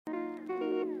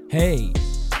Hey,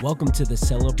 welcome to the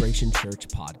Celebration Church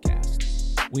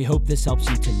podcast. We hope this helps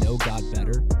you to know God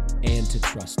better and to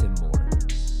trust Him more.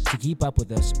 To keep up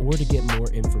with us or to get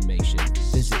more information,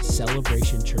 visit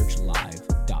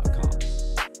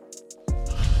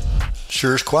celebrationchurchlive.com.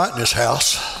 Sure is quiet in this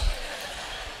house.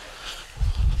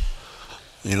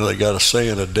 You know, they got a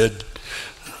saying, a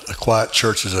quiet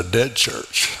church is a dead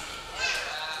church.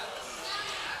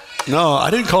 No, I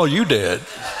didn't call you dead.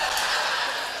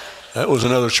 That was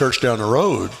another church down the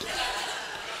road.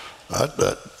 I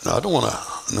don't want to,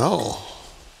 no.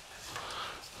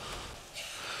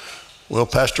 Well,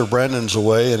 Pastor Brandon's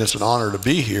away, and it's an honor to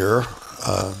be here.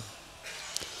 And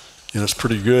it's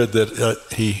pretty good that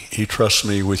he trusts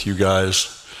me with you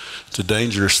guys. It's a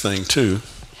dangerous thing, too.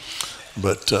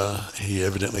 But he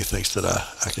evidently thinks that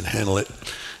I can handle it.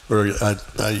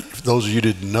 Those of you who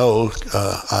didn't know,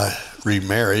 I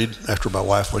remarried after my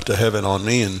wife went to heaven on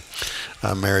me, and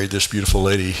I married this beautiful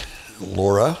lady,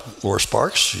 Laura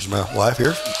Sparks. She's my wife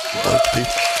here.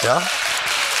 Yeah.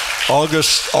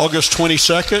 August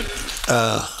 22nd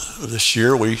this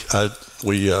year,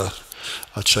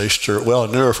 I chased her. Well, I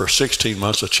knew her for 16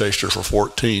 months. I chased her for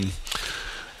 14.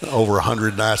 Over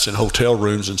 100 nights in hotel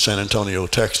rooms in San Antonio,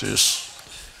 Texas.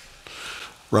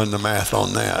 Run the math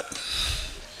on that.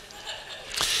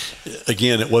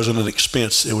 Again, it wasn't an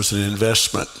expense, it was an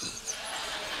investment.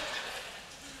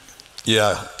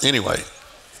 Yeah, anyway.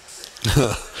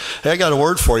 Hey, I got a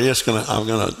word for you. I'm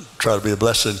gonna try to be a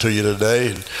blessing to you today.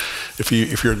 And if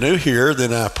you're new here,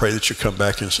 then I pray that you come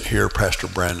back and hear Pastor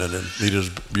Brandon and meet his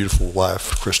beautiful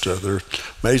wife, Krista. They're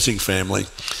amazing family,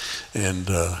 and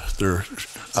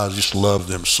I just love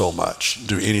them so much.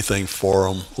 Do anything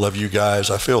for them. Love you guys.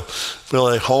 I feel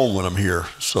at home when I'm here.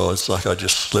 So it's like I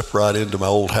just slip right into my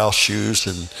old house shoes,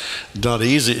 and not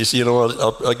easy. It's,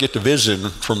 I get to visit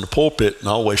from the pulpit, and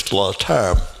I'll waste a lot of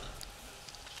time.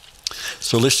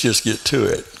 So let's just get to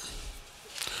it.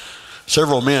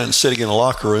 Several men sitting in a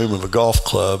locker room of a golf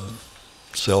club.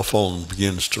 Cell phone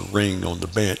begins to ring on the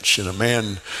bench, and a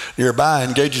man nearby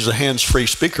engages a hands-free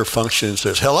speaker function and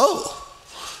says, "Hello."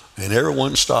 And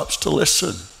everyone stops to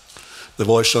listen. The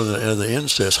voice on the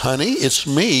end says, "Honey, it's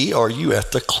me. Are you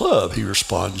at the club?" He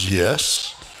responds,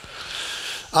 "Yes.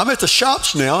 I'm at the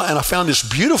shops now, and I found this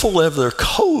beautiful leather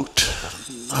coat,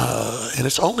 and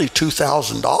it's only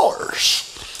 $2,000.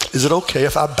 Is it okay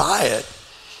if I buy it?"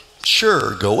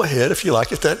 "Sure, go ahead if you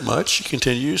like it that much," he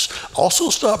continues.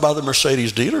 "Also stopped by the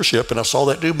Mercedes dealership, and I saw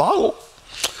that new model.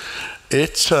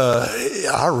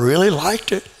 I really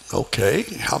liked it." "Okay,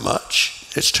 how much?"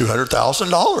 "It's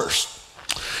 $200,000.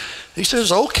 He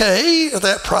says, "Okay, at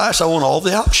that price, I want all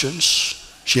the options."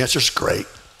 She answers, "Great."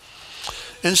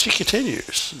 And she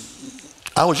continues,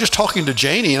 "I was just talking to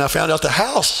Janie, and I found out the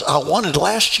house I wanted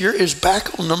last year is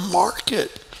back on the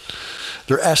market.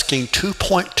 They're asking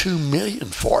 $2.2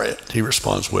 million for it." He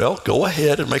responds, "Well, go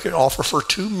ahead and make an offer for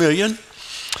 $2 million,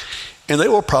 and they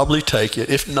will probably take it.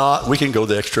 If not, we can go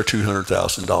the extra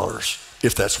 $200,000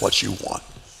 if that's what you want."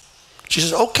 She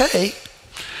says, "Okay.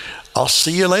 I'll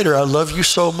see you later. I love you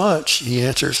so much." He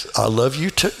answers, "I love you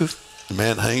too." The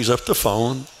man hangs up the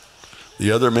phone.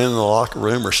 The other men in the locker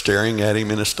room are staring at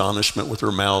him in astonishment with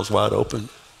their mouths wide open.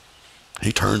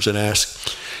 He turns and asks,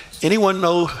 "Anyone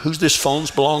know who this phone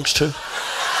belongs to?"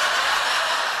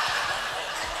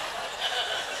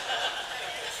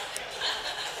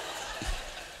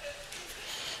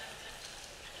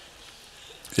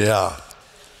 Yeah.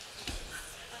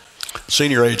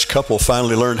 Senior age couple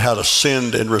finally learned how to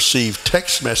send and receive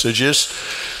text messages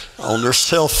on their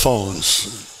cell phones.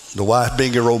 The wife,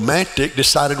 being a romantic,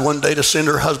 decided one day to send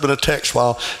her husband a text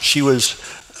while she was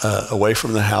away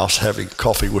from the house having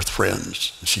coffee with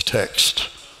friends. She texts,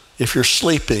 "If you're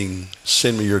sleeping,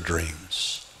 send me your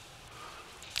dreams.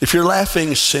 If you're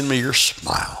laughing, send me your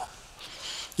smile.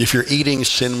 If you're eating,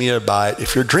 send me a bite.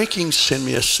 If you're drinking, send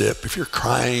me a sip. If you're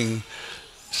crying,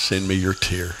 send me your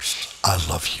tears. I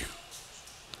love you."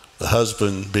 The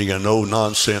husband, being a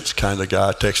no-nonsense kind of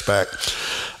guy, texts back,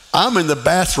 "I'm in the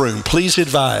bathroom. Please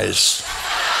advise."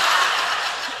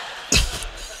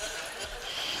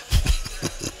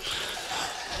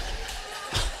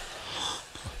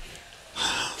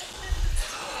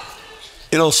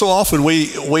 So often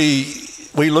we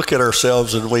look at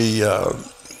ourselves and we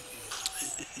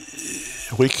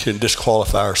can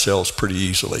disqualify ourselves pretty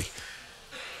easily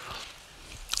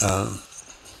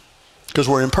because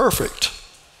we're imperfect.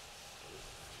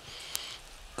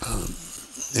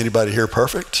 Anybody here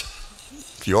perfect?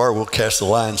 If you are, we'll cast the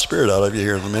lying spirit out of you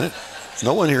here in a minute.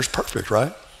 No one here is perfect,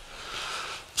 right?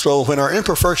 So when our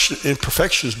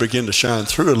imperfections begin to shine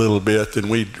through a little bit, then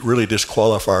we really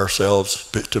disqualify ourselves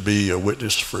to be a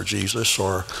witness for Jesus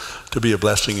or to be a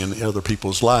blessing in other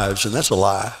people's lives. And that's a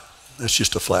lie. That's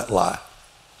just a flat lie.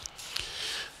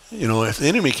 You know, if the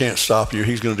enemy can't stop you,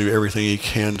 he's going to do everything he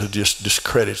can to just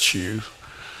discredit you,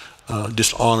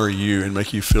 dishonor you, and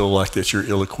make you feel like that you're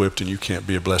ill-equipped and you can't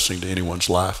be a blessing to anyone's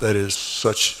life. That is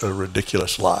such a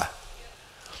ridiculous lie.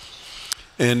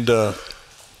 And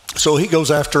so he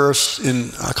goes after us,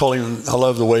 and I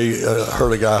love the way I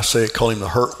heard a guy say it, call him the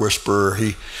hurt whisperer.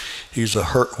 He's a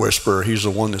hurt whisperer. He's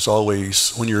the one that's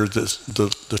always, when you're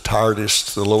the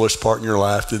tiredest, the lowest part in your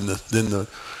life, then the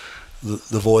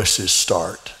voices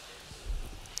start.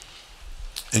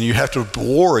 And you have to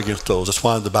war against those. That's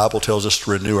why the Bible tells us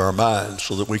to renew our minds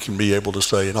so that we can be able to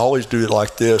say, and always do it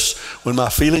like this, when my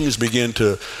feelings begin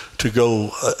to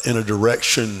go in a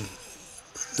direction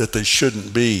that they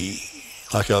shouldn't be,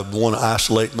 like I want to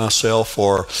isolate myself,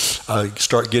 or I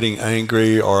start getting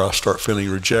angry, or I start feeling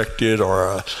rejected,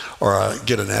 or I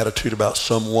get an attitude about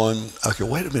someone, I go,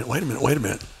 wait a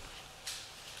minute.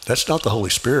 That's not the Holy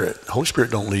Spirit. The Holy Spirit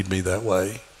don't lead me that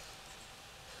way.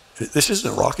 This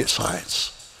isn't rocket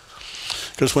science.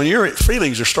 Because when your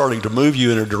feelings are starting to move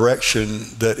you in a direction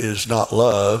that is not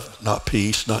love, not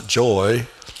peace, not joy,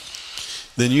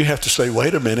 then you have to say,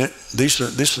 wait a minute, this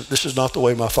is not the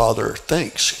way my Father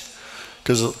thinks.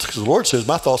 Because the Lord says,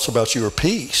 my thoughts about you are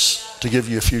peace, to give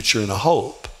you a future and a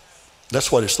hope.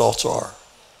 That's what his thoughts are.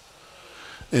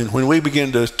 And when we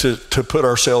begin to put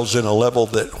ourselves in a level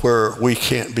where we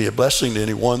can't be a blessing to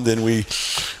anyone, then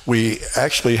we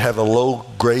actually have a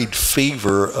low-grade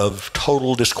fever of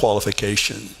total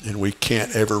disqualification, and we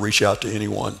can't ever reach out to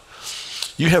anyone.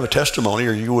 You have a testimony,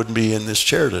 or you wouldn't be in this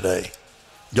chair today.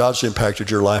 God's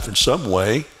impacted your life in some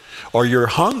way, or you're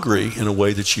hungry in a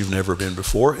way that you've never been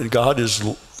before, and God is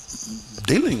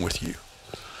dealing with you.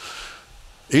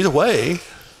 Either way,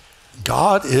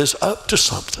 God is up to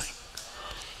something.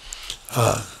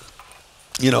 Let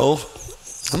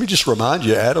me just remind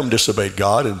you, Adam disobeyed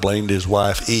God and blamed his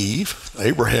wife Eve.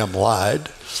 Abraham lied.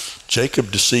 Jacob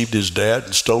deceived his dad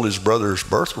and stole his brother's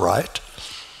birthright.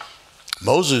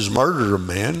 Moses murdered a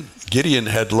man. Gideon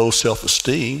had low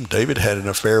self-esteem. David had an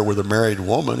affair with a married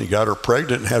woman. He got her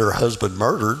pregnant and had her husband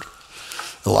murdered.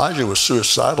 Elijah was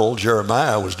suicidal.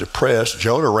 Jeremiah was depressed.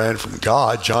 Jonah ran from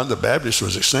God. John the Baptist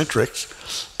was eccentric.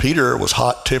 Peter was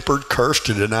hot-tempered, cursed,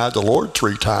 and denied the Lord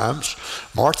 3 times.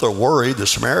 Martha worried. The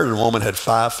Samaritan woman had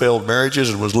 5 failed marriages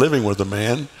and was living with a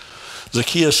man.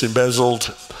 Zacchaeus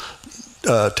embezzled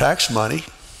tax money.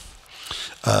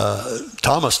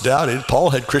 Thomas doubted.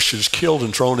 Paul had Christians killed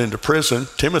and thrown into prison.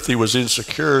 Timothy was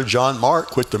insecure. John Mark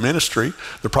quit the ministry.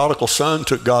 The prodigal son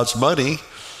took God's money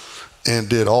and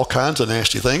did all kinds of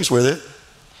nasty things with it.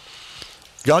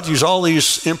 God used all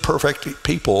these imperfect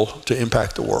people to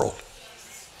impact the world.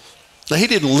 Now, he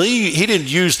didn't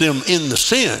use them in the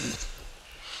sin.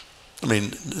 I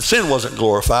mean, sin wasn't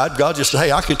glorified. God just said,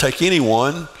 hey, I can take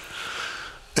anyone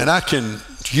and I can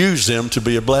use them to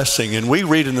be a blessing. And we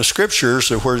read in the scriptures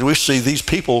that where we see these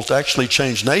people actually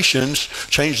change nations,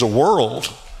 change the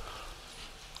world.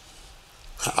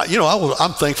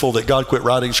 I'm thankful that God quit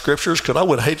writing scriptures, because I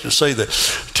would hate to say that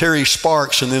Terry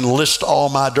Sparks and then list all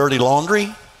my dirty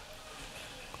laundry.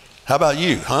 How about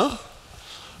you, huh?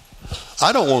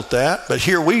 I don't want that. But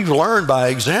here we've learned by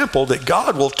example that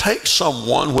God will take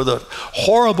someone with a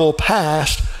horrible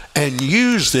past and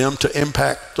use them to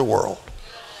impact the world.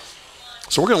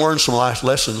 So we're going to learn some life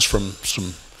lessons from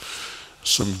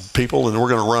some people, and we're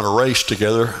going to run a race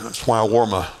together. That's why I wore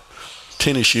my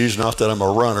tennis shoes. Not that I'm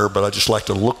a runner, but I just like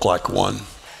to look like one.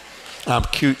 I'm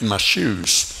cute in my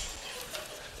shoes.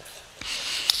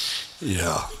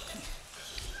 Yeah.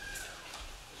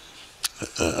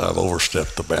 I've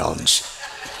overstepped the bounds.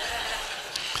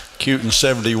 Cute in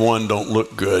 71 don't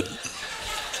look good.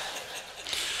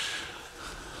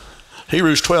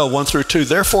 Hebrews 12, 1 through 2.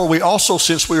 Therefore we also,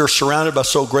 since we are surrounded by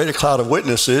so great a cloud of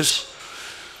witnesses,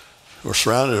 we're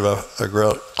surrounded by a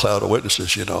great cloud of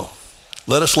witnesses,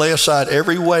 let us lay aside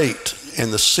every weight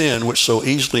and the sin which so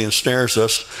easily ensnares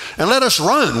us, and let us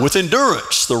run with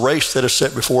endurance the race that is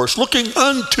set before us, looking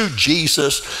unto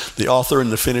Jesus, the author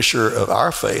and the finisher of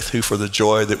our faith, who for the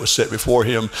joy that was set before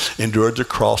him endured the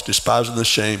cross, despising the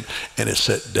shame, and is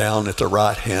set down at the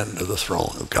right hand of the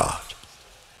throne of God.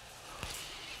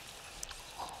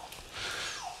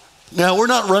 Now, we're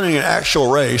not running an actual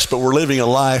race, but we're living a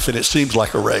life, and it seems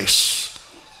like a race.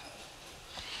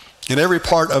 In every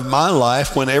part of my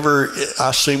life, whenever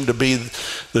I seem to be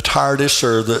the tiredest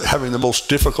or having the most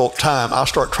difficult time, I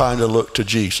start trying to look to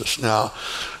Jesus. Now,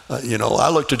 I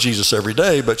look to Jesus every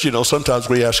day, but sometimes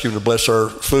we ask him to bless our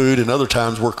food, and other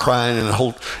times we're crying in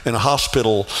a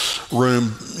hospital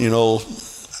room,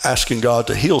 asking God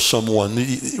to heal someone.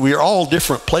 We are all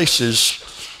different places,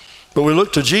 but we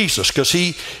look to Jesus because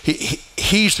he's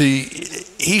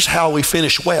how we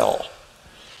finish well.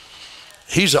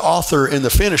 He's the author and the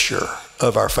finisher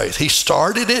of our faith. He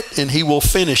started it and he will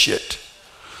finish it.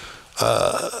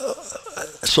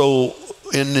 So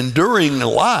in enduring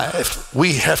life,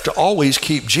 we have to always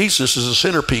keep Jesus as a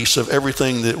centerpiece of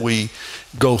everything that we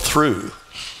go through.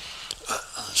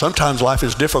 Sometimes life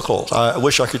is difficult. I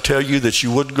wish I could tell you that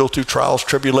you wouldn't go through trials,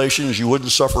 tribulations, you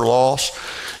wouldn't suffer loss,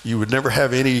 you would never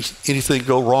have anything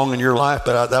go wrong in your life,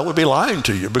 but that would be lying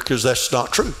to you, because that's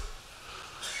not true.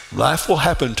 Life will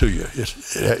happen to you.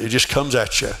 It just comes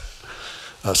at you.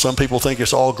 Some people think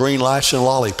it's all green lights and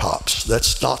lollipops.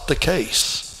 That's not the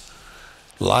case.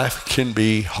 Life can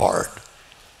be hard.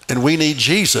 And we need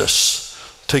Jesus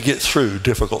to get through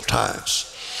difficult times.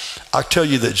 I tell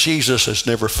you that Jesus has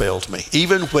never failed me.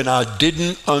 Even when I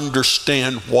didn't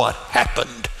understand what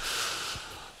happened,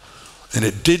 and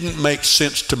it didn't make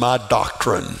sense to my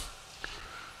doctrine,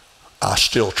 I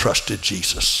still trusted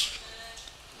Jesus.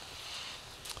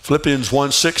 Philippians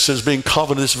 1:6 says, being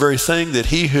confident of this very thing, that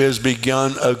he who has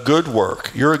begun a good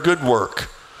work, you're a good work.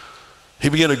 He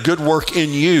began a good work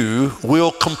in you,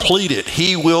 will complete it.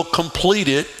 He will complete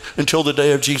it until the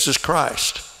day of Jesus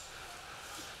Christ.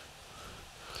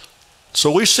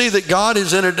 So we see that God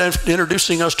is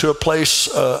introducing us to a place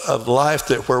of life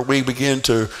where we begin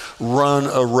to run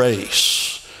a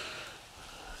race.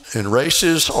 And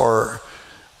races are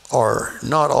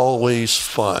not always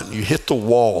fun. You hit the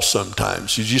wall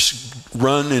sometimes. You just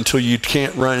run until you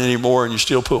can't run anymore, and you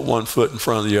still put one foot in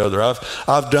front of the other.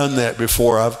 I've done that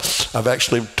before. I've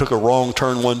actually took a wrong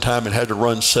turn one time and had to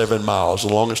run 7 miles,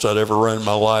 the longest I'd ever run in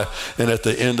my life. And at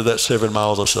the end of that 7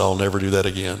 miles, I said, I'll never do that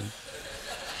again.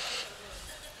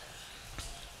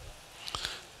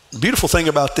 The beautiful thing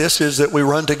about this is that we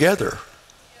run together.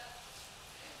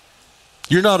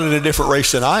 You're not in a different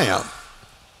race than I am.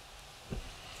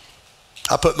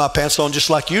 I put my pants on just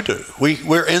like you do.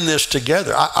 We're in this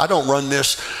together. I don't run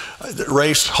this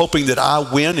race hoping that I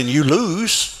win and you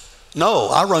lose. No,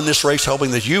 I run this race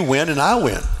hoping that you win and I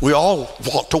win. We all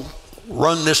want to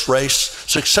run this race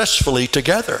successfully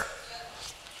together.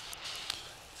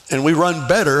 And we run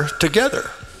better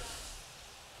together.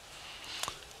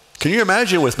 Can you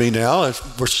imagine with me now,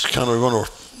 we're kind of going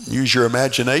to use your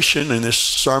imagination in this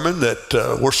sermon,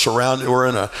 that we're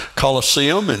in a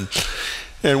coliseum and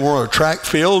we're on a track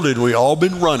field, and we all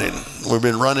been running. We've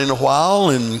been running a while,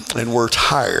 and we're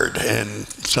tired. And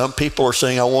some people are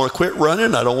saying, I want to quit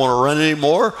running. I don't want to run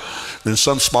anymore. And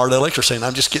some smart alecks are saying,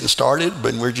 I'm just getting started.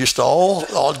 But we're just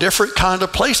all different kind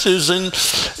of places. And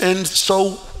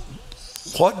so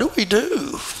what do?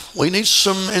 We need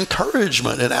some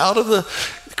encouragement. And out of the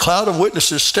cloud of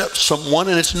witnesses steps someone,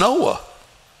 and it's Noah.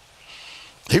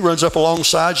 He runs up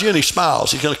alongside you and he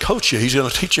smiles. He's going to coach you. He's going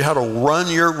to teach you how to run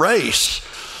your race.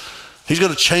 He's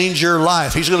going to change your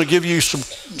life. He's going to give you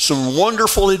some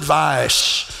wonderful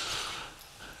advice.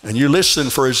 And you listen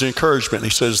for his encouragement. He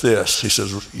says this. He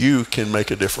says, you can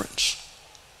make a difference.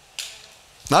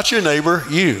 Not your neighbor,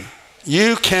 you.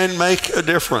 You can make a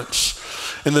difference.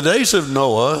 In the days of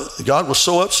Noah, God was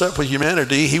so upset with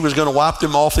humanity, he was going to wipe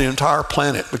them off the entire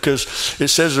planet, because it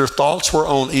says their thoughts were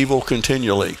on evil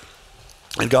continually.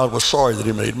 And God was sorry that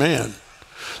he made man.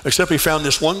 Except he found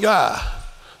this one guy,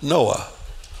 Noah.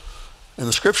 And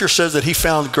the scripture says that he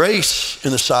found grace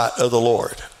in the sight of the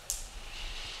Lord.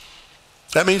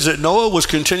 That means that Noah was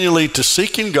continually to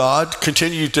seeking God,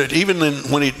 continued to, even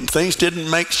when things didn't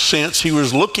make sense, he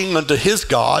was looking unto his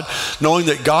God, knowing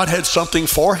that God had something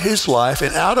for his life.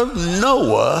 And out of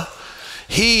Noah,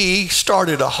 he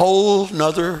started a whole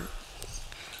nother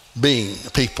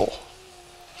people.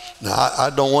 Now, I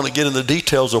don't want to get into the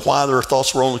details of why their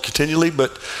thoughts were only continually,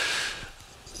 but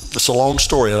it's a long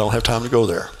story. I don't have time to go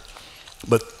there.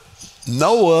 But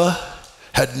Noah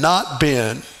had not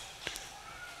been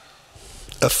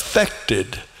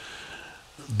affected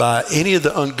by any of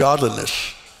the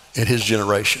ungodliness in his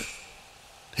generation.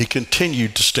 He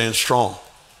continued to stand strong.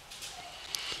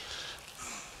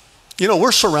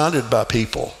 We're surrounded by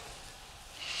people.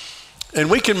 And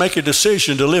we can make a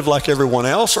decision to live like everyone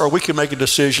else, or we can make a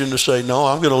decision to say, no,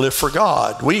 I'm going to live for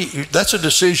God. That's a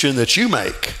decision that you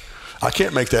make. I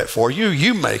can't make that for you.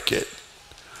 You make it.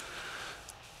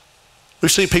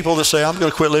 We've seen people that say, I'm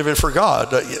going to quit living for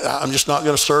God. I'm just not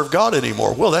going to serve God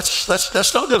anymore. Well, that's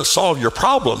not going to solve your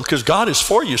problem, because God is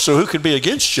for you, so who could be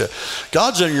against you?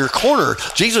 God's in your corner.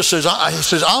 Jesus says,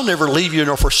 I'll never leave you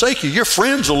nor forsake you. Your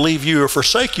friends will leave you or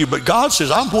forsake you, but God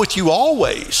says, I'm with you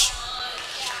always.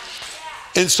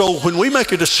 And so when we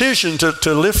make a decision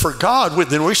to live for God,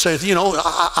 then we say,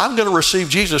 I'm going to receive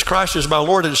Jesus Christ as my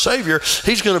Lord and Savior.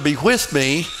 He's going to be with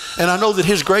me, and I know that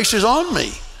his grace is on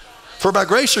me. For by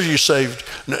grace are you saved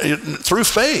through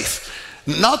faith,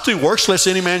 not through works, lest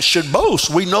any man should boast.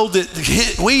 We know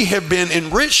that we have been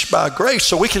enriched by grace,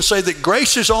 so we can say that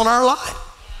grace is on our life.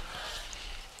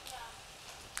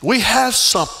 We have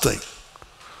something.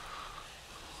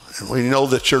 And we know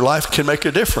that your life can make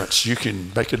a difference. You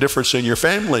can make a difference in your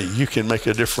family. You can make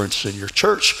a difference in your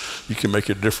church. You can make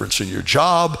a difference in your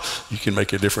job. You can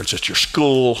make a difference at your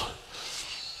school.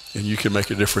 And you can make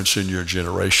a difference in your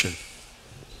generation.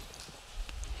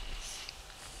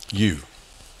 You.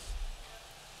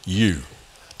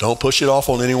 Don't push it off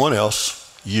on anyone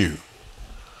else. You.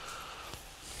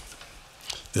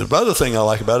 The other thing I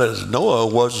like about it is Noah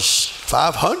was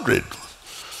 500.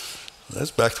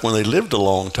 That's back when they lived a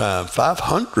long time.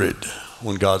 500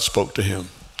 when God spoke to him.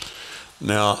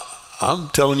 Now, I'm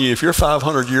telling you, if you're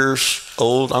 500 years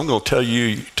old, I'm going to tell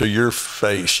you to your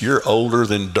face, you're older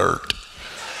than dirt.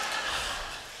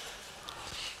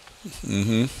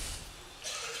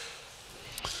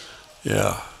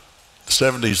 Yeah,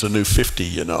 70 is the new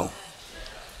 50, At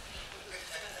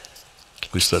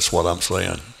least that's what I'm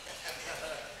saying.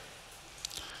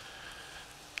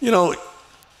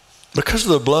 Because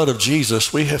of the blood of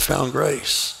Jesus, we have found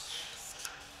grace.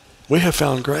 We have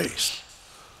found grace.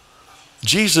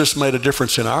 Jesus made a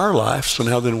difference in our life, so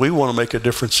now then we want to make a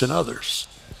difference in others.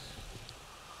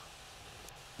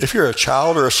 If you're a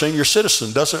child or a senior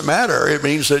citizen, doesn't matter. It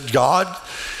means that God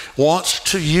wants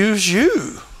to use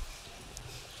you.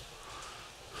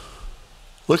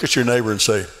 Look at your neighbor and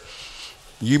say,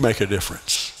 you make a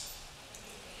difference.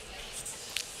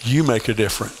 You make a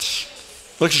difference.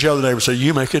 Look at your other neighbor and say,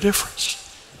 you make a difference.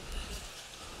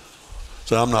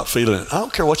 So I'm not feeling it. I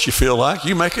don't care what you feel like.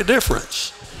 You make a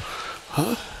difference.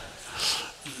 Huh?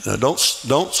 Now don't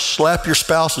slap your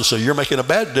spouse and say, you're making a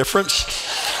bad difference.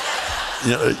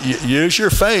 Use your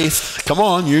faith. Come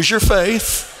on, use your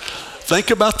faith.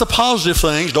 Think about the positive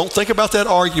things. Don't think about that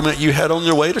argument you had on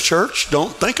your way to church.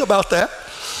 Don't think about that.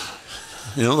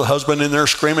 The husband in there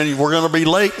screaming, we're going to be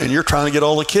late, and you're trying to get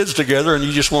all the kids together, and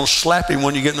you just want to slap him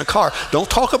when you get in the car. Don't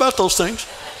talk about those things.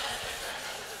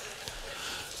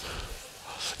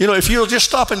 If you'll just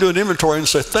stop and do an inventory and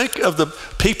say, think of the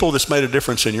people that's made a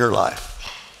difference in your life.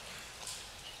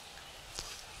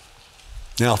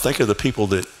 Now think of the people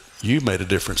that you made a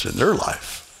difference in their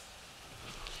life.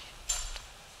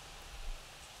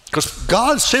 Because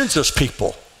God sends us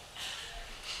people.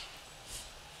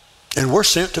 And we're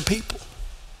sent to people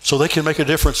so they can make a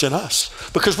difference in us.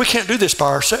 Because we can't do this by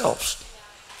ourselves.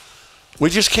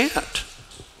 We just can't.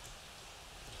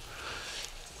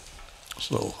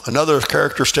 So another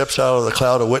character steps out of the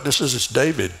cloud of witnesses. It's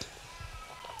David.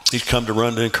 He's come to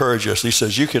run to encourage us. He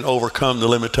says, you can overcome the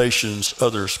limitations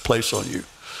others place on you.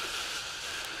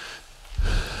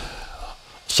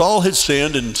 Saul had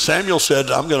sinned, and Samuel said,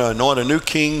 I'm going to anoint a new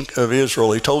king of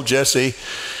Israel. He told Jesse,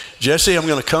 I'm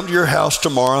going to come to your house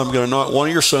tomorrow. I'm going to anoint one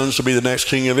of your sons to be the next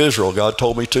king of Israel. God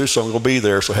told me to, so I'm going to be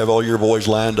there. So have all your boys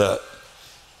lined up.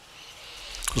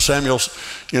 Samuel,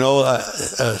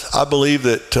 I believe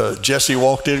that Jesse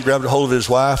walked in, grabbed a hold of his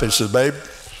wife, and said, babe,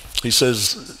 he says,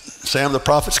 Sam the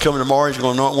prophet's coming tomorrow. He's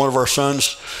going to anoint one of our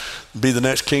sons to be the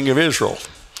next king of Israel.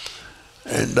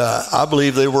 And I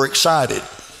believe they were excited.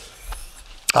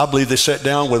 I believe they sat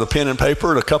down with a pen and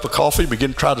paper and a cup of coffee, began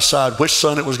to try to decide which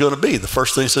son it was going to be. The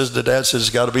first thing says, the dad says it's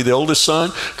got to be the oldest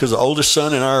son, because the oldest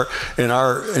son in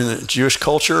the Jewish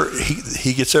culture,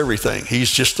 he gets everything. He's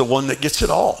just the one that gets it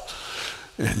all.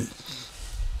 And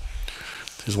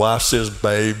his wife says,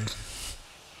 babe,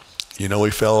 he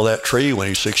fell of that tree when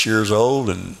he's 6 years old,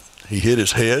 and he hit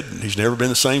his head, and he's never been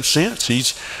the same since.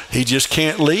 He just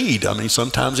can't lead. I mean,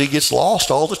 sometimes he gets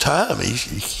lost all the time.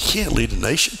 He can't lead a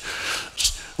nation.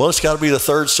 Well, it's got to be the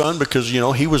third son, because,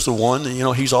 he was the one,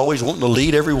 he's always wanting to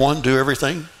lead everyone, do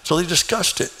everything. So they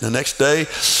discussed it. The next day,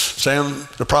 Sam,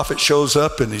 the prophet, shows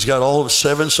up, and he's got all of his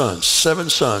seven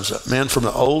sons, men from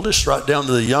the oldest right down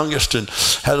to the youngest, and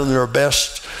had them their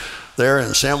best there.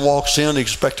 And Sam walks in,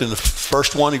 expecting the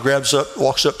first one. He walks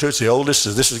up to it. It's the oldest,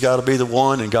 says, this has got to be the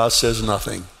one. And God says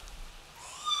nothing.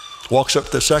 Walks up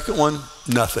to the second one,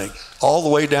 nothing. All the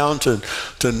way down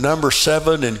to number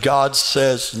 7, and God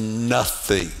says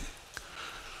nothing.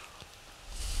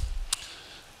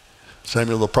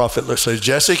 Samuel the prophet says,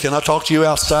 Jesse, can I talk to you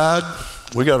outside?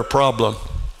 We got a problem.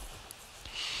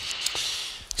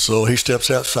 So he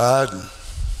steps outside, and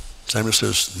Samuel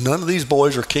says, none of these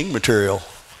boys are king material.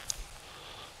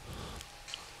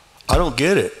 I don't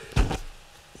get it.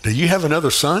 Do you have another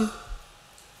son?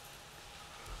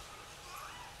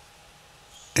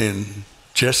 And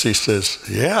Jesse says,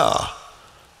 yeah.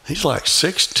 He's like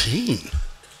 16.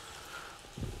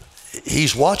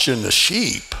 He's watching the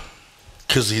sheep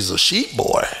because he's a sheep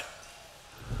boy.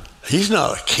 He's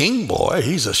not a king boy.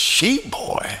 He's a sheep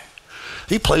boy.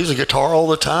 He plays the guitar all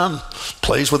the time,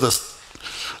 plays with a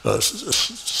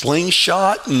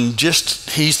slingshot, and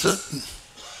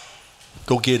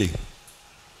go get him.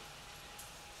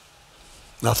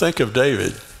 Now think of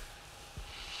David.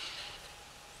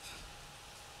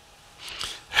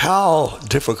 How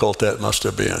difficult that must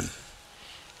have been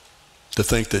to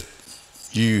think that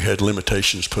you had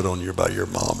limitations put on you by your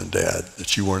mom and dad,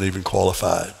 that you weren't even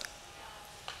qualified.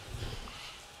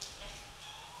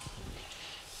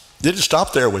 Didn't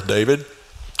stop there with David.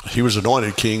 He was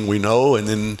anointed king, we know, and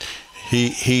then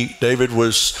David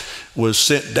was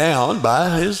sent down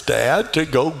by his dad to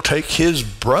go take his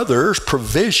brother's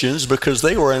provisions because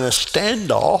they were in a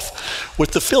standoff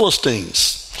with the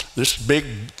Philistines. This big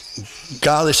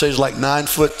guy, they say, is like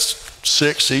 9'6".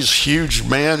 He's a huge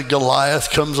man.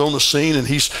 Goliath comes on the scene, and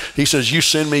he says, you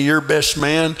send me your best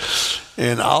man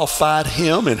and I'll fight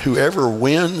him, and whoever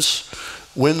wins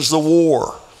the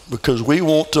war, because we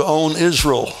want to own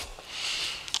Israel.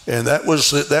 And that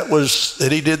was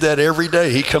and he did that every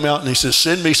day. He come out and he says,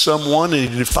 send me someone, and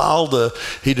he defiled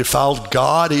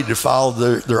God, he defiled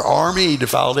their army, he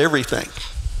defiled everything.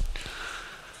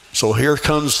 So here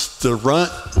comes the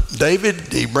runt,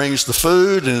 David. He brings the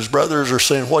food, and his brothers are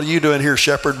saying, what are you doing here,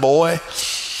 shepherd boy?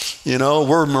 You know,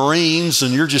 we're Marines,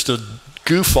 and you're just a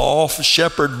goof-off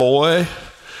shepherd boy.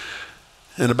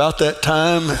 And about that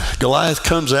time, Goliath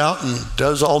comes out and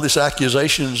does all these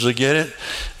accusations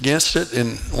against it.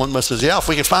 And one man says, yeah, if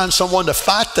we can find someone to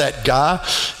fight that guy,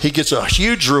 he gets a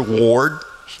huge reward.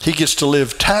 He gets to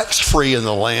live tax-free in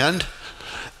the land,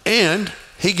 and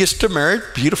he gets to marry the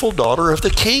beautiful daughter of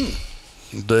the king.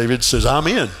 David says, I'm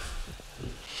in.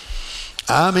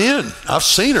 I've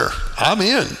seen her. I'm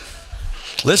in.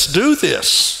 Let's do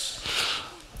this.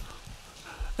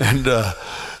 And the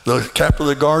captain of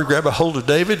the guard grabbed a hold of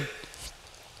David,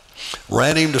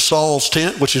 ran him to Saul's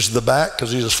tent, which is the back,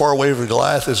 because he's as far away from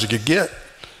Goliath as he could get.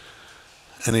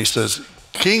 And he says,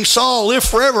 King Saul, live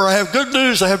forever. I have good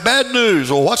news. I have bad news.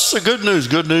 Well, what's the good news?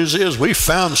 Good news is we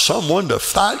found someone to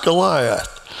fight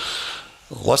Goliath.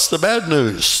 What's the bad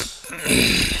news?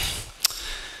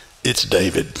 It's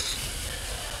David.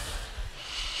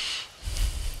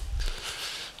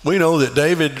 We know that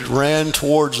David ran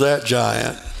towards that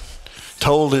giant,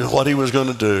 told him what he was going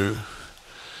to do,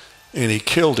 and he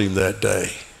killed him that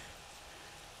day.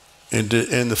 And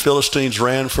the Philistines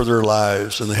ran for their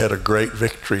lives, and they had a great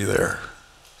victory there,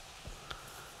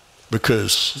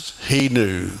 because he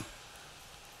knew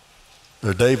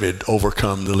that David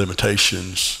overcome the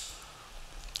limitations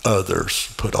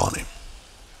others put on him.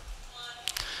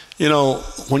 You know,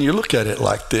 when you look at it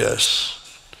like this,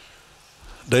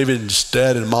 David's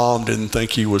dad and mom didn't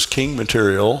think he was king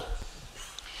material.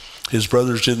 His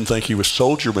brothers didn't think he was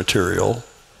soldier material.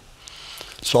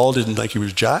 Saul didn't think he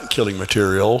was giant killing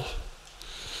material.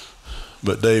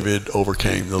 But David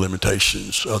overcame the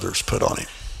limitations others put on him.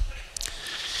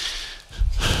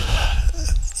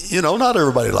 You know, not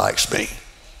everybody likes me.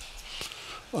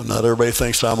 Not everybody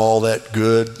thinks I'm all that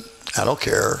good. I don't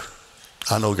care.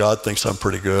 I know God thinks I'm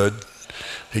pretty good.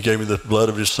 He gave me the blood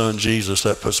of his son, Jesus.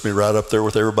 That puts me right up there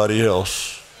with everybody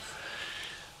else.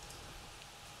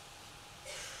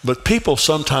 But people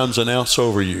sometimes announce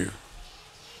over you.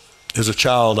 As a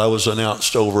child, I was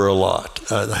announced over a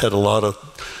lot. I had a lot of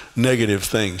negative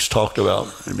things talked about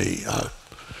me.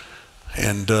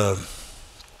 It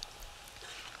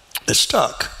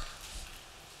stuck.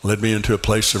 Led me into a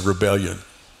place of rebellion.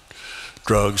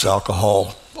 Drugs,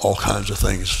 alcohol, all kinds of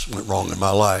things went wrong in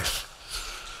my life.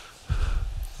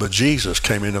 But Jesus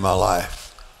came into my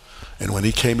life. And when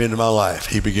he came into my life,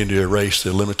 he began to erase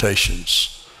the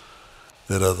limitations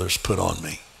that others put on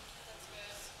me.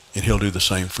 And he'll do the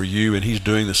same for you, and he's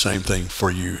doing the same thing for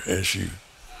you as you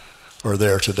are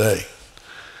there today.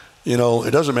 You know,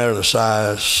 it doesn't matter the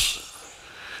size.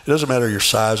 It doesn't matter your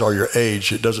size or your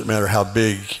age. It doesn't matter how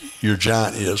big your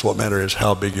giant is. What matters is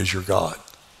how big is your God.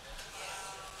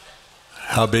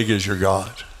 How big is your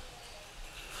God?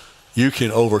 You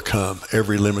can overcome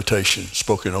every limitation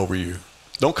spoken over you.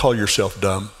 Don't call yourself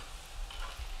dumb.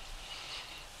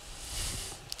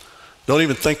 Don't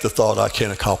even think the thought, I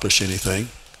can't accomplish anything.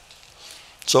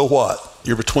 So what?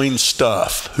 You're between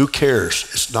stuff. Who cares?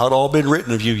 It's not all been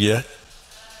written of you yet.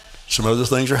 Some other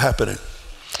things are happening.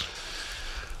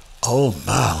 Oh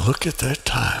my, look at that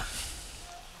time.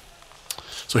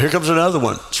 So here comes another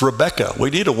one. It's Rebecca. We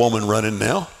need a woman running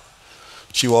now.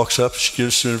 She walks up, she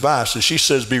gives some advice, and she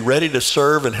says, be ready to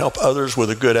serve and help others with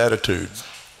a good attitude.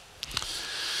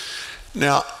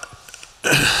 Now,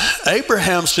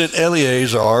 Abraham sent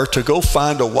Eliezer to go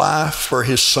find a wife for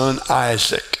his son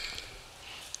Isaac.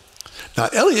 Now,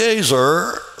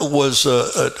 Eliezer was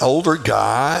an older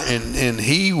guy, and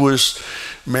he was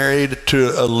married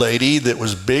to a lady that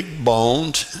was big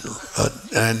boned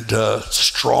and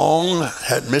strong,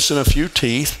 had missing a few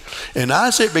teeth. And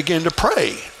Isaac began to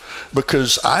pray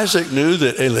because Isaac knew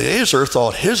that Eliezer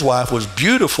thought his wife was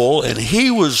beautiful, and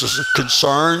he was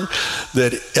concerned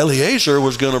that Eliezer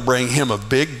was going to bring him a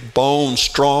big boned,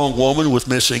 strong woman with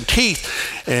missing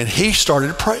teeth. And he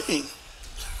started praying.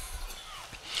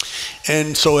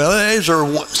 And so Eliezer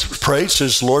prayed,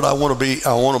 says, Lord, I want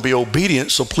to be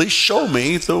obedient, so please show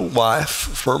me the wife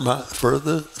for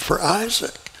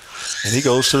Isaac. And he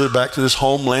goes back to this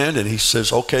homeland, and he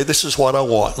says, okay, this is what I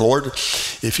want. Lord,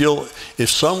 if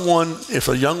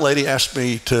a young lady asks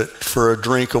me for a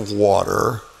drink of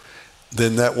water,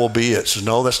 then that will be it. Says,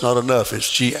 no, that's not enough.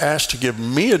 She asked to give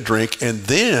me a drink and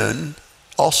then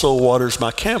also waters my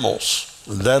camels.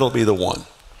 That'll be the one.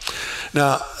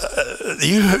 Now,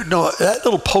 you know, that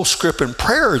little postscript in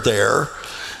prayer there,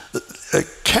 a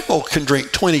camel can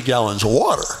drink 20 gallons of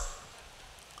water.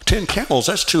 10 camels,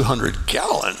 that's 200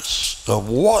 gallons of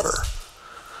water.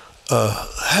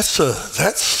 That's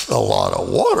a lot of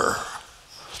water.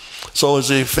 So as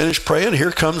he finished praying,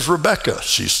 here comes Rebecca.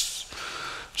 She's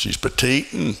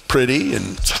petite and pretty,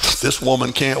 and this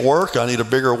woman can't work. I need a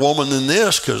bigger woman than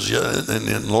this,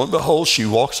 and lo and behold, she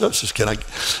walks up, says,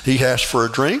 he asks for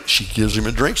a drink. She gives him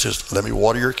a drink, says, let me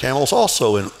water your camels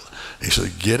also. And he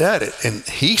said, get at it. And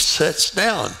he sits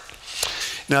down.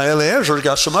 Now, Eliezer's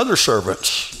got some other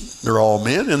servants. They're all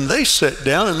men, and they sit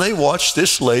down and they watch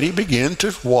this lady begin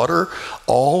to water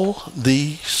all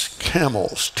these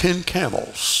camels, 10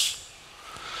 camels.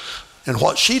 And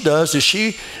what she does is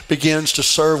she begins to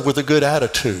serve with a good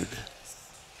attitude,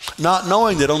 not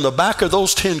knowing that on the back of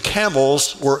those 10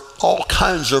 camels were all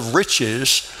kinds of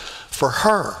riches for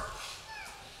her.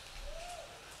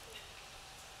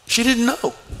 She didn't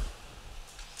know.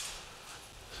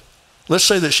 Let's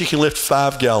say that she can lift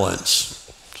 5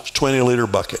 gallons, 20-liter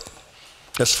bucket.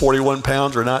 That's 41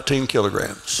 pounds or 19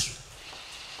 kilograms.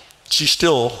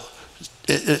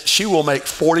 She will make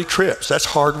 40 trips. That's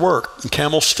hard work. And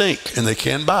camels stink, and they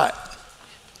can bite.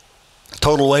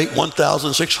 Total weight,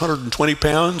 1,620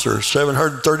 pounds or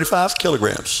 735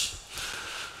 kilograms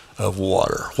of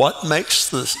water. What makes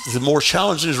the more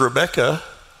challenging is Rebecca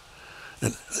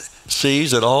and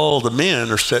sees that all the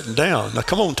men are sitting down. Now,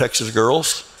 come on, Texas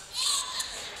girls.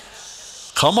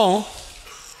 Come on.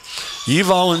 You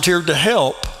volunteered to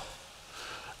help.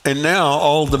 And now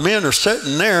all the men are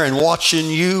sitting there and watching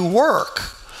you work.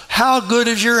 How good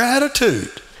is your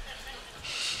attitude?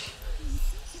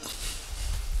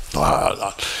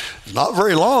 Not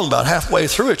very long, about halfway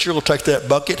through it, you're going to take that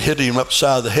bucket, hit him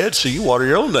upside the head, so you water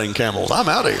your own dang camels. I'm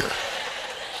out of here.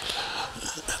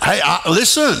 Hey,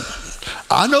 listen,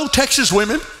 I know Texas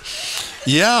women.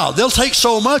 Yeah, they'll take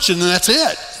so much and then that's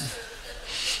it.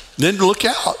 Then look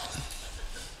out.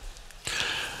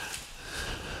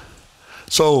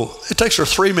 So it takes her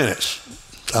 3 minutes.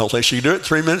 I don't think she can do it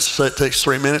 3 minutes. So it takes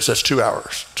 3 minutes. That's 2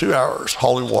 hours. 2 hours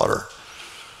hauling water.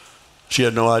 She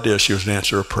had no idea she was an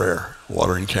answer of prayer,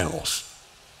 watering camels.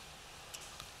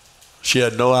 She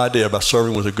had no idea by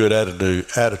serving with a good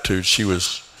attitude she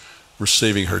was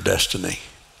receiving her destiny.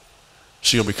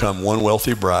 She's going to become one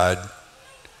wealthy bride.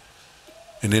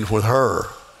 And then with her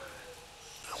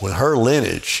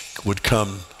lineage would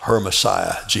come her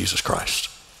Messiah, Jesus Christ.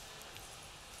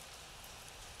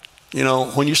 You know,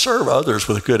 when you serve others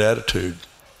with a good attitude,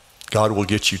 God will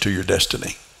get you to your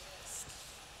destiny.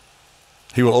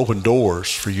 He will open doors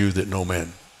for you that no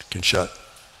man can shut.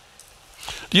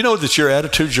 Do you know that your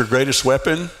attitude is your greatest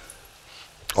weapon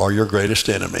or your greatest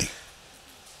enemy?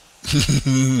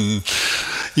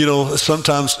 You know,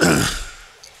 sometimes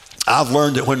I've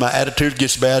learned that when my attitude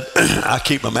gets bad, I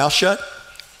keep my mouth shut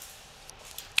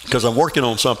because I'm working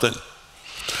on something.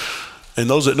 And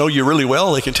those that know you really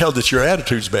well, they can tell that your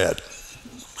attitude's bad.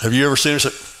 Have you ever seen her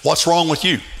say, what's wrong with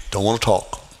you? Don't want to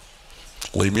talk.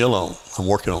 Leave me alone. I'm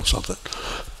working on something.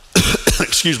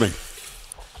 Excuse me.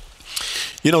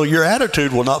 You know, your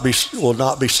attitude will not be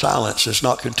silenced. It's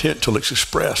not content till it's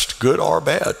expressed, good or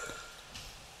bad.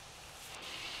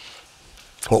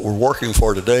 What we're working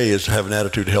for today is to have an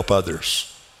attitude to help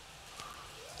others.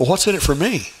 Well, what's in it for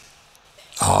me?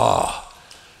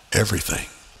 Everything.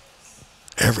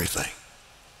 Everything.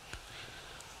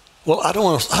 Well, I don't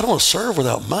want to serve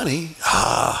without money.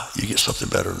 You get something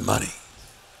better than money.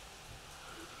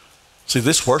 See,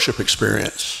 this worship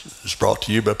experience is brought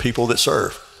to you by people that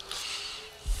serve.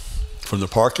 From the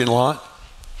parking lot,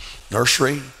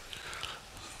 nursery,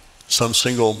 some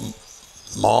single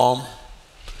mom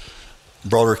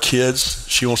brought her kids.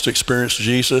 She wants to experience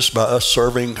Jesus by us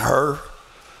serving her.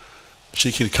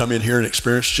 She can come in here and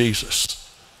experience Jesus.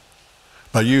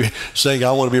 By you saying,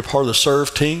 I want to be a part of the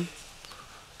serve team,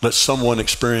 let someone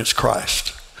experience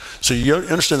Christ. So you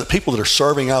understand that people that are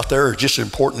serving out there are just as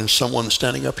important as someone that's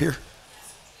standing up here?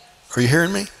 Are you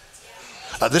hearing me?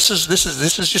 This is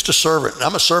just a servant.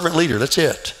 I'm a servant leader. That's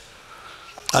it.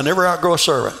 I never outgrow a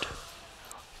servant.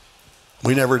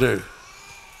 We never do.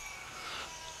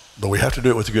 But we have to do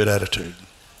it with a good attitude.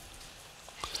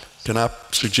 Can I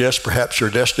suggest perhaps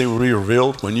your destiny will be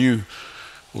revealed when you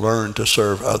learn to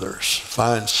serve others?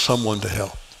 Find someone to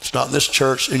help. It's not in this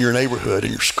church, in your neighborhood, in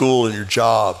your school, in your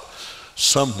job,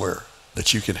 somewhere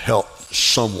that you can help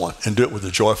someone and do it with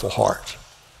a joyful heart.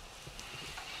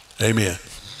 Amen.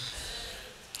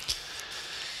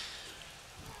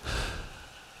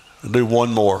 I'll do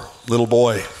one more. Little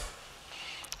boy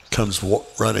comes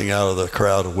running out of the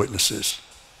crowd of witnesses.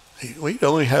 We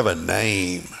don't even have a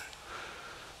name.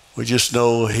 We just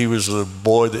know he was the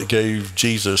boy that gave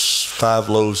Jesus 5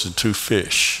 loaves and 2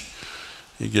 fish.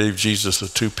 He gave Jesus a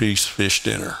 2-piece fish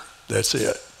dinner. That's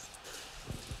it.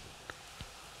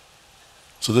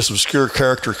 So this obscure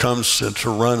character comes to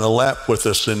run a lap with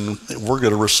us, and we're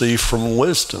going to receive from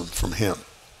wisdom from him.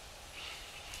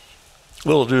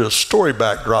 We'll do a story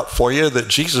backdrop for you that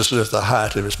Jesus is at the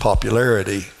height of his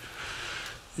popularity.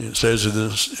 It says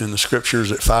in the scriptures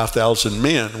that 5,000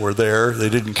 men were there. They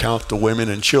didn't count the women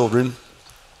and children.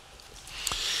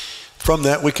 From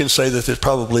that, we can say that there's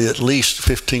probably at least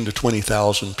 15 to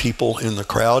 20,000 people in the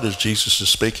crowd as Jesus is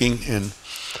speaking. And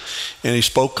he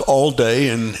spoke all day,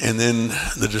 and then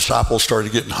the disciples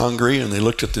started getting hungry, and they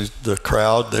looked at the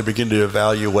crowd. They began to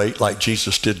evaluate, like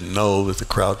Jesus didn't know that the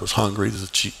crowd was hungry.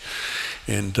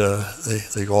 And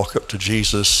they walk up to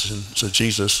Jesus and say,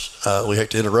 Jesus, we hate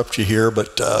to interrupt you here,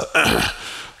 but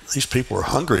these people are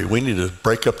hungry. We need to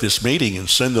break up this meeting and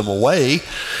send them away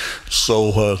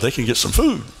so they can get some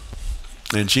food.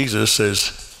 And Jesus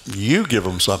says, you give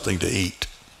them something to eat.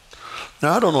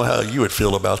 Now, I don't know how you would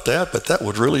feel about that, but that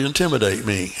would really intimidate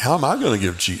me. How am I going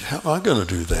to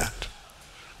do that?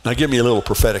 Now, give me a little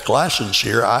prophetic license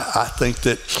here. I think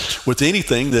that with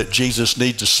anything that Jesus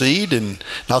needs a seed, and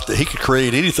not that he could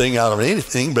create anything out of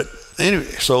anything, but anyway,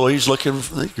 so he's looking,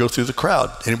 go through the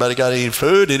crowd. Anybody got any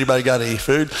food? Anybody got any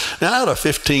food? Now, out of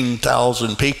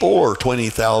 15,000 people or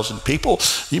 20,000 people,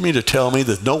 you mean to tell me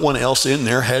that no one else in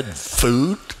there had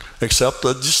food except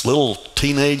this little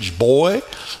teenage boy?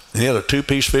 And he had a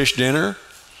 2-piece fish dinner?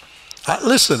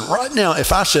 Listen, right now,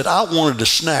 if I said I wanted a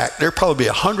snack, there'd probably be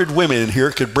 100 women in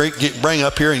here could bring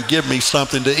up here and give me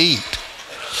something to eat.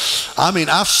 I mean,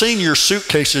 I've seen your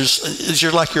suitcases.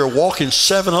 You're like you're walking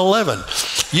 7-Eleven.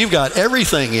 You've got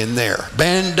everything in there.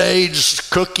 Band-Aids,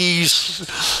 cookies,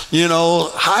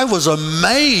 I was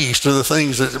amazed at the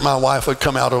things that my wife would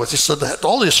come out with. She said,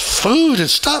 all this food and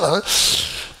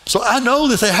stuff. So I know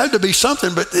that there had to be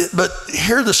something, but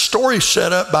here the story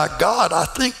set up by God, I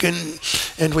think,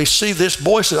 and we see this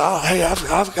boy say, "Oh, hey,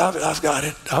 I've got it.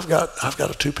 I've got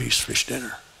a 2-piece fish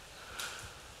dinner."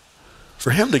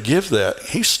 For him to give that,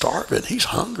 he's starving, he's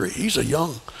hungry, he's a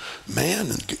young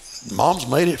man, and mom's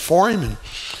made it for him,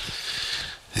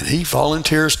 and he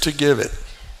volunteers to give it.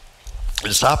 The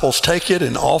disciples take it,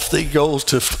 and off they go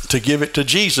to give it to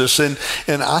Jesus. And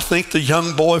I think the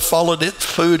young boy followed it,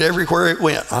 food everywhere it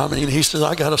went. I mean, he says,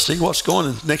 I got to see what's going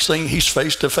on. Next thing, he's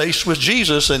face to face with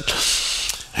Jesus, and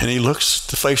he looks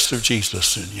at the face of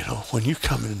Jesus. And, when you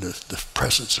come into the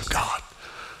presence of God,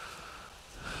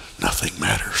 nothing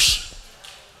matters.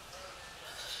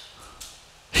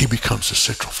 He becomes the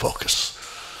central focus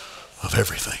of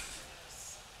everything.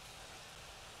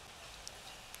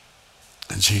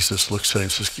 And Jesus looks at him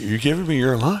and says, you giving me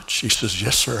your lunch? He says,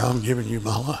 yes, sir, I'm giving you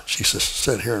my lunch. He says,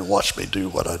 sit here and watch me do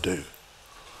what I do.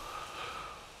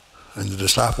 And the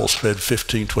disciples fed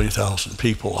 20,000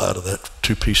 people out of that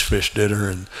 2-piece fish dinner,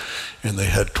 and they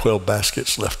had 12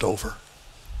 baskets left over.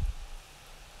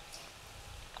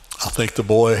 I think the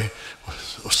boy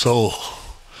was so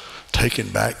taken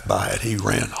back by it, he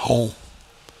ran home.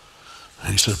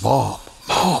 And he said, Mom,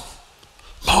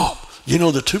 you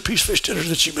know the 2-piece fish dinner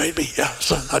that you made me? Yeah,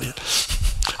 son, I did.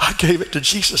 I gave it to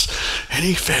Jesus, and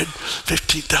he fed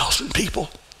 15,000 people.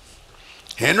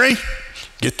 Henry,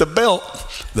 Get the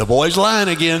belt. The boy's lying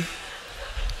again.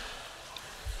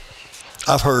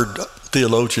 I've heard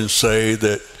theologians say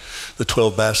that the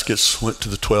 12 baskets went to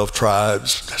the 12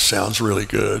 tribes. That sounds really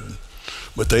good.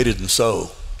 But they didn't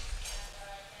sow.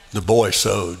 The boy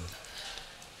sowed.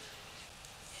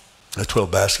 The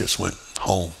 12 baskets went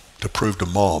home to prove to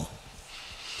mom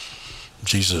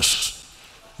Jesus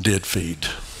did feed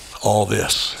all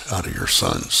this out of your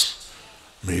son's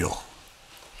meal.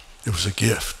 It was a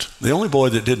gift. The only boy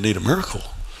that didn't need a miracle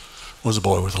was the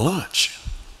boy with the lunch.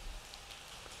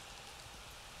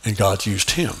 And God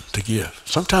used him to give.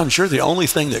 Sometimes you're the only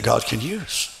thing that God can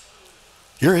use.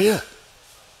 You're it.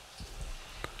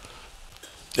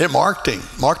 It marked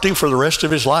him for the rest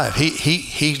of his life.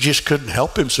 He just couldn't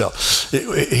help himself.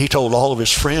 He told all of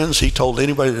his friends, he told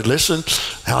anybody that listened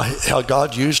how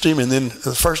God used him. And then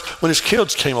when his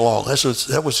kids came along,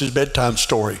 that was his bedtime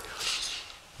story.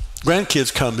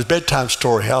 Grandkids come, his bedtime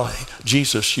story, how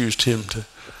Jesus used him to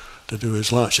do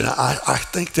his lunch. And I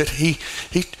think that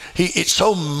it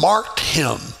so marked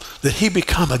him that he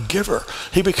became a giver.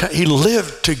 He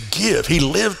lived to give. He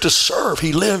lived to serve.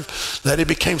 He lived that he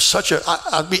became such a,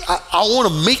 I want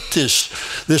to meet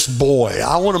this boy.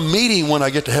 I want to meet him when I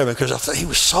get to heaven, because I think he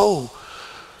was so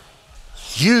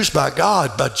used by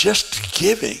God by just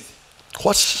giving.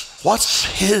 What's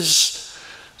his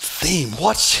theme?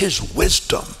 What's his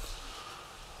wisdom?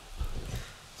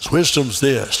 His wisdom's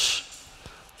this: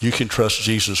 you can trust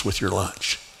Jesus with your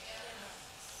lunch.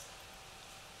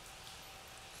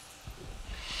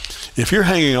 If you're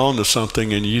hanging on to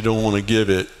something and you don't want to give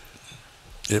it,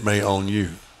 it may own you.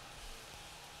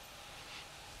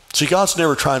 See, God's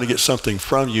never trying to get something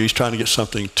from you. He's trying to get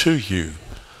something to you.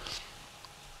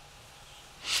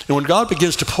 And when God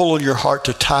begins to pull on your heart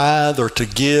to tithe or to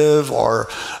give, or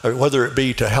whether it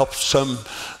be to help someone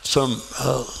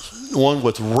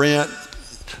with rent,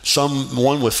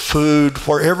 someone with food,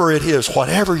 wherever it is,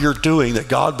 whatever you're doing, that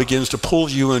God begins to pull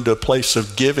you into a place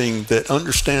of giving, that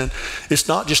understand it's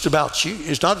not just about you.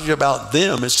 It's not just about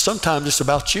them. Sometimes it's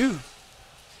about you.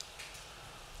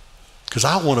 Because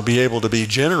I want to be able to be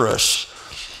generous.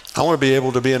 I want to be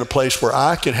able to be in a place where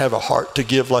I can have a heart to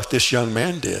give like this young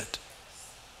man did.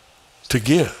 To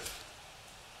give.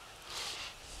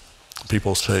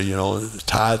 People say,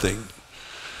 tithing,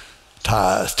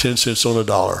 10 cents on a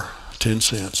dollar. 10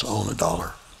 cents on a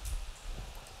dollar.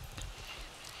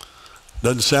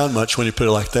 Doesn't sound much when you put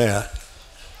it like that.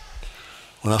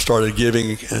 When I started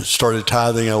giving and started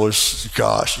tithing, I was,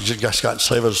 just got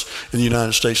saved. I was in the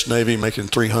United States Navy making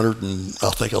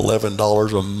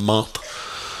 $311 a month.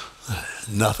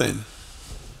 Nothing.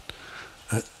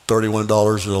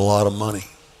 $31 is a lot of money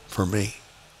for me.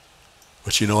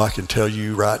 But I can tell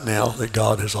you right now that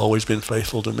God has always been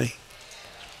faithful to me.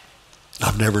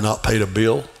 I've never not paid a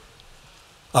bill.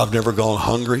 I've never gone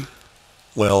hungry.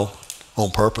 Well,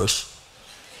 on purpose.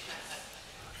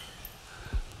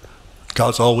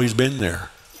 God's always been there.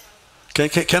 Can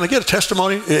I get a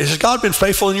testimony? Has God been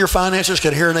faithful in your finances?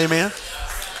 Can I hear an amen?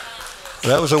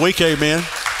 That was a weak amen.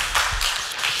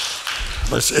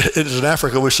 In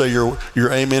Africa, we say your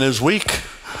amen is weak.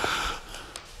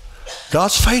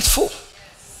 God's faithful.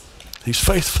 He's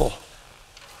faithful.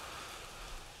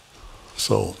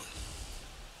 So,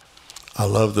 I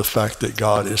love the fact that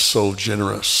God is so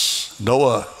generous.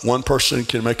 Noah, one person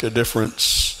can make a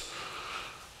difference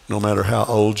no matter how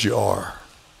old you are.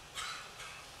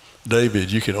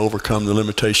 David, you can overcome the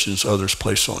limitations others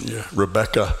place on you.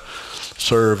 Rebecca,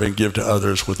 serve and give to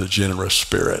others with a generous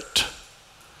spirit.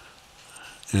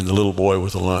 And the little boy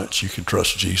with the lunch, you can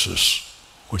trust Jesus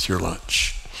with your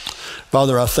lunch.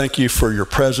 Father, I thank you for your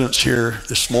presence here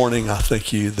this morning. I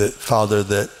thank you that, Father,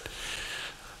 that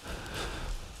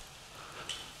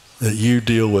you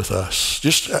deal with us.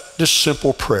 Just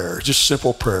simple prayer. Just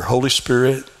simple prayer. Holy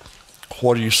Spirit,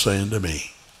 what are you saying to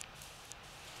me?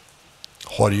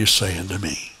 What are you saying to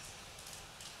me?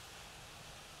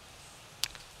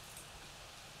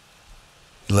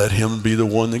 Let him be the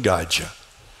one that guides you.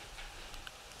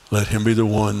 Let him be the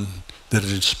one that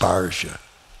inspires you.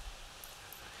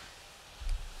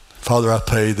 Father, I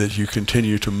pray that you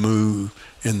continue to move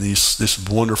in this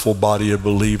wonderful body of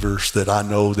believers, that I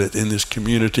know that in this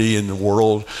community, in the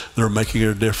world, they're making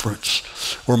a difference.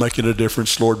 We're making a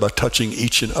difference, Lord, by touching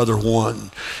each and other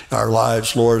one. Our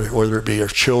lives, Lord, whether it be our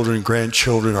children,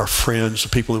 grandchildren, our friends, the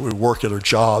people that we work at our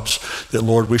jobs, that,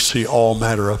 Lord, we see all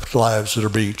manner of lives that are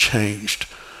being changed.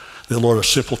 That, Lord, a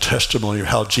simple testimony of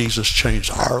how Jesus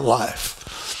changed our life.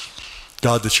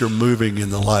 God, that you're moving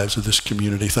in the lives of this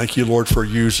community. Thank you, Lord, for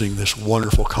using this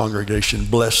wonderful congregation.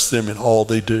 Bless them in all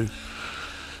they do.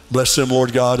 Bless them,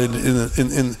 Lord God,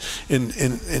 in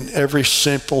every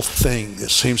simple thing. It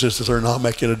seems as if they're not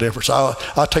making a difference.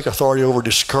 I take authority over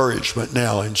discouragement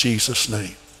now in Jesus'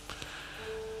 name.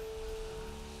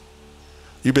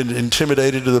 You've been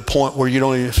intimidated to the point where you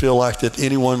don't even feel like that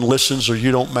anyone listens or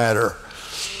you don't matter.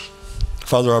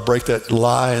 Father, I break that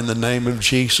lie in the name of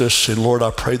Jesus. And Lord,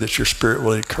 I pray that your Spirit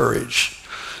will encourage.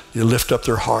 You lift up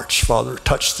their hearts, Father.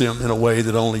 Touch them in a way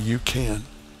that only you can.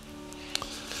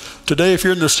 Today, if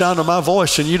you're in the sound of my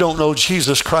voice and you don't know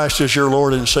Jesus Christ as your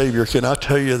Lord and Savior, can I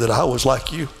tell you that I was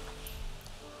like you?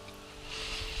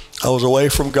 I was away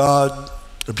from God,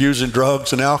 abusing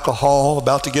drugs and alcohol,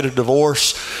 about to get a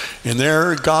divorce, and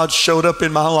there God showed up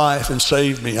in my life and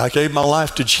saved me. I gave my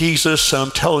life to Jesus, and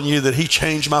I'm telling you that he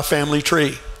changed my family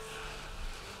tree.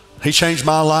 He changed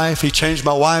my life. He changed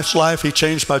my wife's life. He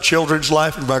changed my children's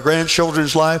life and my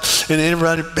grandchildren's life. And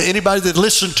anybody that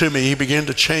listened to me, he began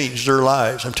to change their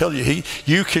lives. I'm telling you,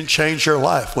 you can change your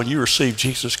life when you receive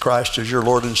Jesus Christ as your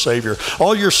Lord and Savior.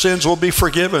 All your sins will be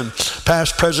forgiven,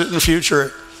 past, present, and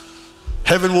future.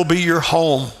 Heaven will be your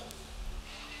home.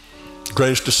 The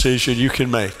greatest decision you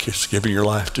can make is giving your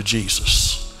life to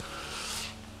Jesus.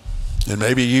 And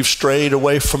maybe you've strayed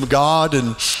away from God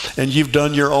and you've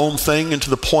done your own thing, and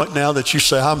to the point now that you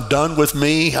say, I'm done with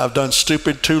me. I've done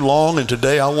stupid too long, and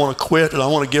today I want to quit and I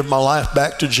want to give my life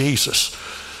back to Jesus.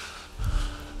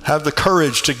 Have the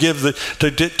courage to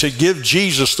give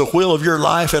Jesus the will of your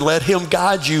life and let him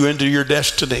guide you into your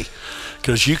destiny,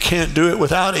 because you can't do it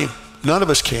without him. None of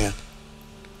us can.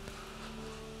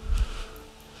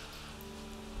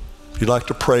 If you'd like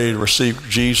to pray and receive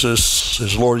Jesus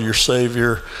as Lord and your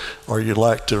Savior, or you'd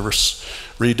like to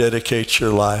rededicate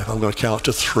your life, I'm going to count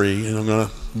to 3, and I'm going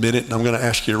to admit it, and I'm going to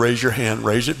ask you to raise your hand,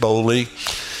 raise it boldly,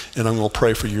 and I'm going to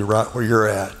pray for you right where you're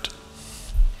at.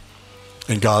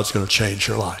 And God's going to change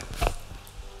your life.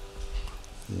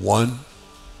 1,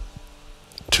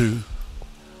 2,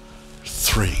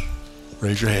 3.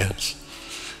 Raise your hands.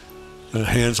 And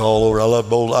hands all over. I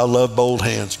love bold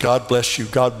hands. God bless you.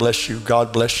 God bless you.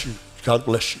 God bless you. God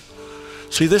bless you.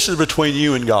 See, this is between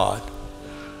you and God.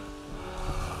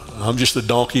 I'm just a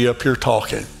donkey up here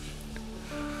talking.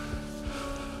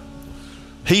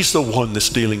 He's the one that's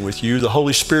dealing with you. The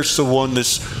Holy Spirit's the one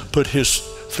that's put his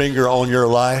finger on your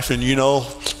life. And you know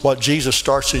what Jesus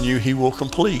starts in you, he will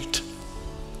complete.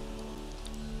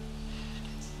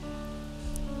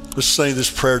 Let's say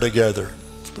this prayer together,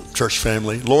 church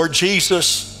family. Lord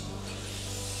Jesus,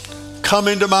 come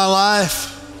into my life.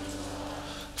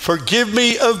 Forgive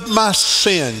me of my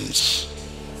sins.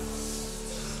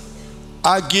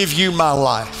 I give you my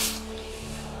life.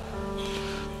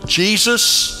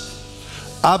 Jesus,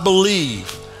 I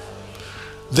believe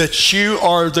that you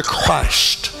are the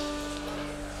Christ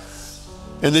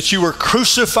and that you were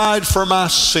crucified for my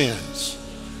sins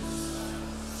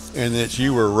and that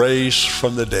you were raised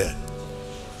from the dead.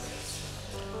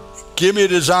 Give me a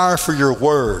desire for your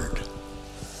word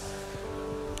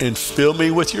and fill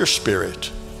me with your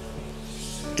Spirit.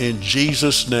 In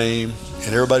Jesus' name.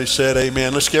 And everybody said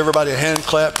amen. Let's give everybody a hand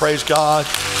clap. Praise God.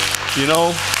 You know,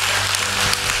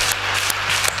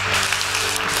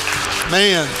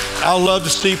 man, I love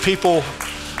to see people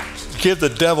give the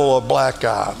devil a black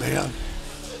eye, man.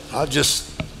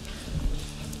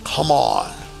 Come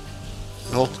on.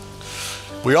 You know,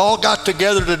 we all got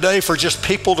together today for just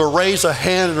people to raise a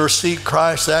hand and receive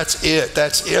Christ. That's it.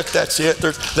 That's it. That's it.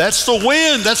 That's the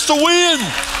win. That's the win.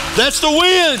 That's the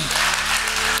win.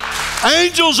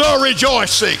 Angels are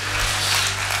rejoicing.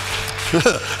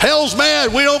 Hell's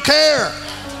mad. We don't care.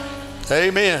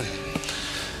 Amen.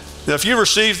 Now, if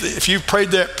you've prayed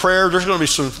that prayer, there's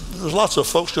lots of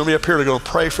folks going to be up here that are going to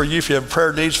pray for you. If you have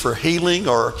prayer needs for healing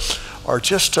or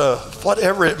just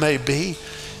whatever it may be.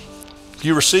 If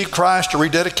you received Christ or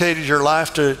rededicated your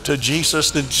life to Jesus,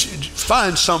 then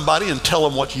find somebody and tell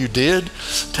them what you did.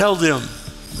 Tell them,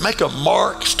 make a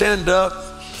mark, stand up,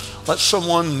 let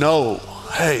someone know,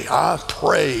 hey, I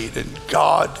prayed and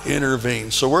God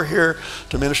intervened. So we're here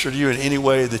to minister to you in any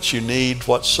way that you need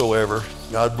whatsoever.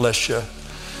 God bless you.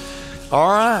 All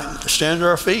right, stand to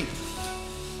our feet.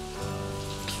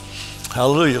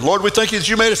 Hallelujah. Lord, we thank you that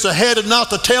you made us the head and not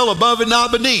the tail, above and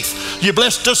not beneath. You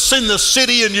blessed us in the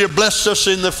city and you blessed us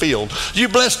in the field. You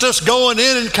blessed us going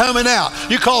in and coming out.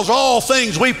 You caused all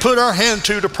things we put our hand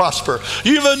to prosper.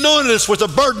 You've anointed us with the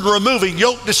burden-removing,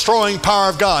 yoke-destroying power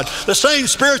of God. The same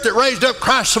Spirit that raised up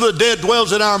Christ from the dead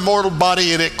dwells in our mortal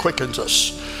body, and it quickens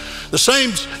us. The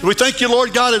same, we thank you,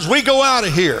 Lord God, as we go out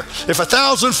of here. If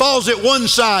 1,000 falls at one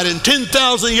side and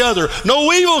 10,000 the other,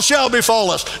 no evil shall befall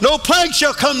us. No plague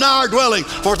shall come nigh our dwelling.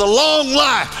 For the long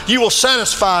life you will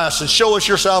satisfy us and show us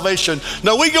your salvation.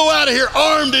 Now we go out of here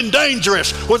armed and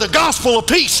dangerous with the gospel of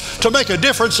peace to make a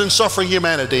difference in suffering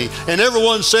humanity. And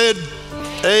everyone said,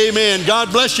 amen.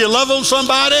 God bless you. Love on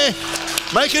somebody.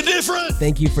 Make a difference.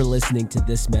 Thank you for listening to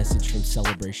this message from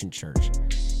Celebration Church.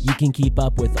 You can keep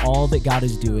up with all that God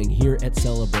is doing here at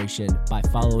Celebration by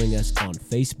following us on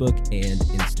Facebook and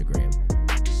Instagram.